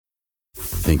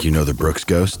Think you know the Brooks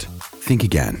Ghost? Think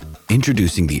again.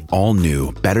 Introducing the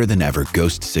all-new, better-than-ever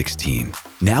Ghost 16.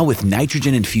 Now with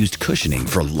nitrogen-infused cushioning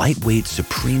for lightweight,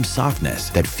 supreme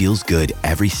softness that feels good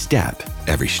every step,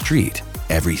 every street,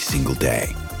 every single day.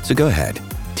 So go ahead,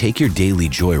 take your daily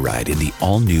joyride in the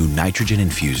all-new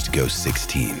nitrogen-infused Ghost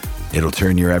 16. It'll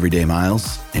turn your everyday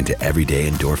miles into everyday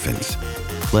endorphins.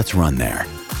 Let's run there.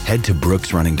 Head to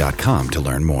brooksrunning.com to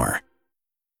learn more.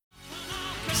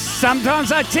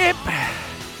 Sometimes I tip.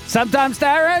 Sometimes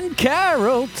Darren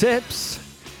Carroll tips.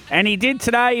 And he did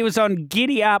today. He was on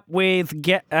Giddy Up with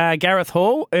Gareth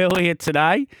Hall earlier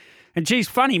today. And geez,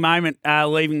 funny moment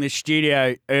leaving the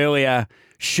studio earlier.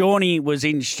 Shawnee was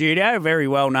in studio, very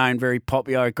well known, very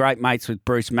popular, great mates with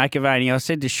Bruce McAvaney. I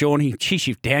said to Shawnee, geez,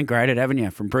 you've downgraded, haven't you,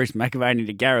 from Bruce McAvaney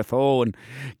to Gareth Hall? And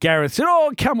Gareth said,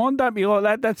 oh, come on, don't be like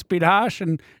that. That's a bit harsh.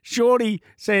 And Shawnee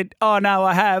said, oh, no,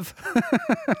 I have.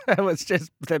 It was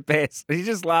just the best. You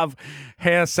just love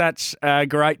how such a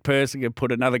great person can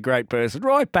put another great person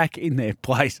right back in their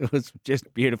place. It was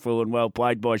just beautiful and well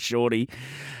played by Shawnee.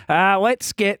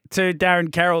 Let's get to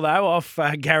Darren Carroll, though, off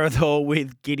Gareth Hall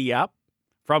with Giddy Up.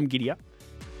 From Giddy Up.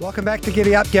 Welcome back to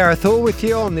Giddy Up. Gareth Hall with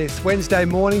you on this Wednesday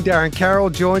morning. Darren Carroll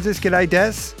joins us. G'day,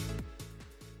 Daz.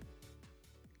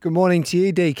 Good morning to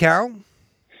you, D. Carroll.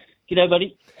 G'day,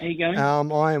 buddy. How you going?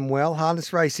 I am well.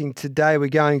 Harness racing today. We're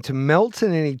going to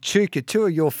Melton and Echuca, two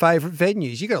of your favourite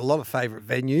venues. You've got a lot of favourite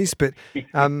venues, but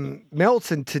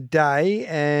Melton today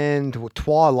and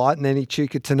Twilight and then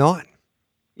Echuca tonight.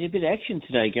 Yeah, a bit of action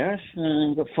today, Gareth.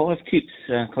 We've got 5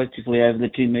 tips collectively over the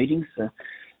 2 meetings.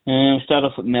 Start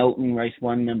off at Melton, race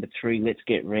 1, number 3, Let's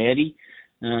Get Rowdy.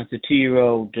 It's a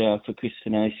 2-year-old for Chris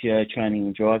Finocio, training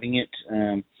and driving it.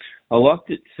 I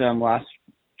liked its last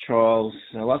trials.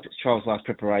 I liked its trials last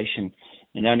preparation,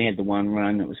 and only had the 1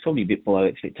 run. It was probably a bit below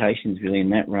expectations really in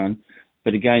that run,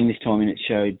 but again this time it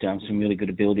showed some really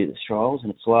good ability at the trials.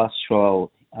 And its last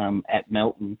trial at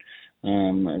Melton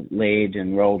led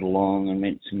and rolled along and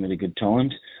meant some really good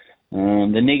times.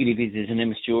 The negative is there's an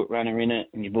Emma Stewart runner in it,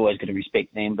 and you've always got to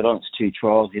respect them. But on its 2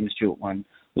 trials, the Emma Stewart one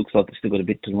looks like it's still got a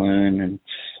bit to learn, and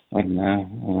I don't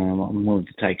know. I'm willing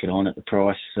to take it on at the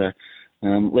price. So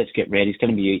Let's Get Ready. It's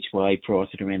going to be each way,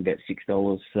 priced at around about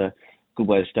 $6. Good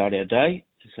way to start our day.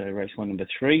 So race 1, number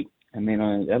 3. And then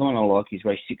the other one I like is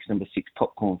race 6, number 6,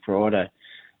 Popcorn Friday.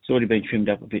 It's already been trimmed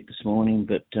up a bit this morning,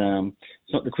 but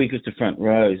it's not the quickest of front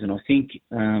rows, and I think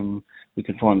we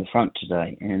can find the front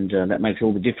today, and that makes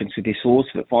all the difference with this horse.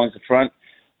 If it finds the front,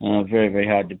 very, very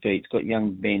hard to beat. It's got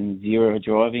young Ben Zero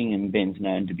driving, and Ben's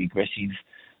known to be aggressive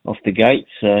off the gate,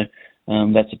 so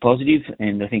that's a positive.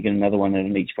 And I think another one at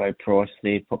an each way price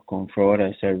there, Popcorn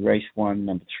Friday. So race 1,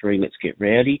 number 3, Let's Get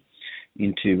Rowdy,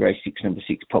 into race 6, number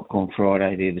 6, Popcorn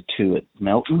Friday. They're the 2 at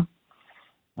Melton.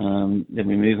 Then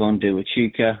we move on to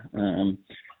Echuca.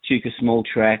 Echuca small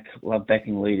track, love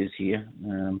backing leaders here.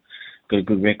 Got a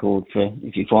good record for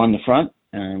if you find the front.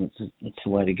 It's the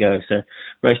way to go. So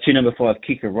race 2, number 5,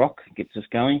 Kick a Rock gets us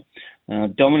going.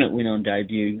 Dominant win on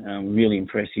debut, really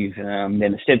impressive. Then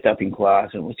it stepped up in class,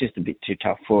 and it was just a bit too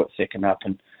tough for it second up,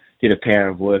 and did a power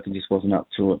of work and just wasn't up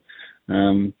to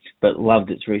it. But loved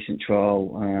its recent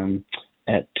trial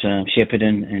at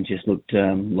Shepparton, and just looked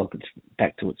like it's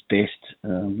back to its best.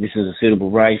 This is a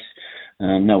suitable race.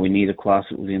 Nowhere near the class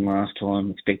it was in last time.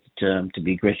 Expect it to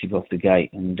be aggressive off the gate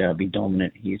and be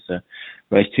dominant here. So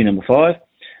race 2, number 5.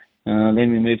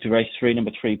 Then we move to race 3,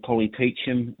 number 3, Polly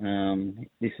Peachum.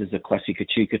 This is a classic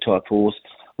Echuca type horse.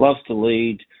 Loves to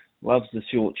lead, loves the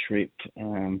short trip,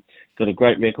 got a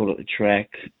great record at the track,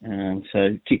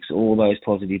 so ticks all those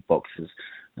positive boxes.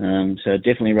 So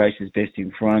definitely races best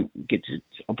in front, gets its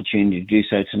opportunity to do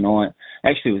so tonight.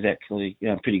 Actually, it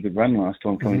was a pretty good run last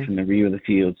time coming from the rear of the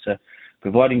field. So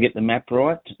providing get the map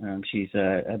right, she's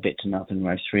a bet to nothing,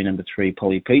 race 3, number 3,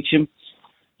 Polly Peachum.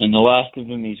 And the last of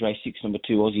them is race 6, number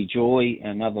 2, Aussie Joy.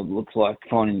 Another looks like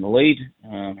finding the lead,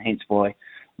 hence why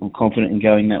I'm confident in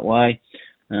going that way.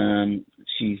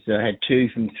 She's had 2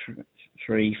 from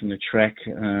 3 from the track,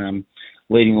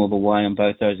 leading all the way on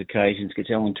both those occasions.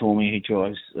 Gets Alan Tormey, who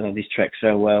drives this track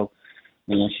so well.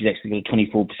 She's actually got a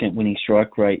 24% winning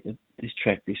strike rate at this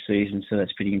track this season, so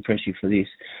that's pretty impressive for this.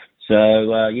 So,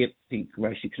 I think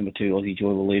race 6, number 2, Aussie Joy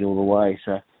will lead all the way.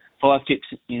 So 5 tips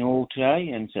in all today,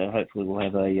 and so hopefully we'll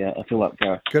have a fill-up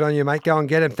go. Good on you, mate. Go and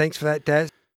get him. Thanks for that, Daz.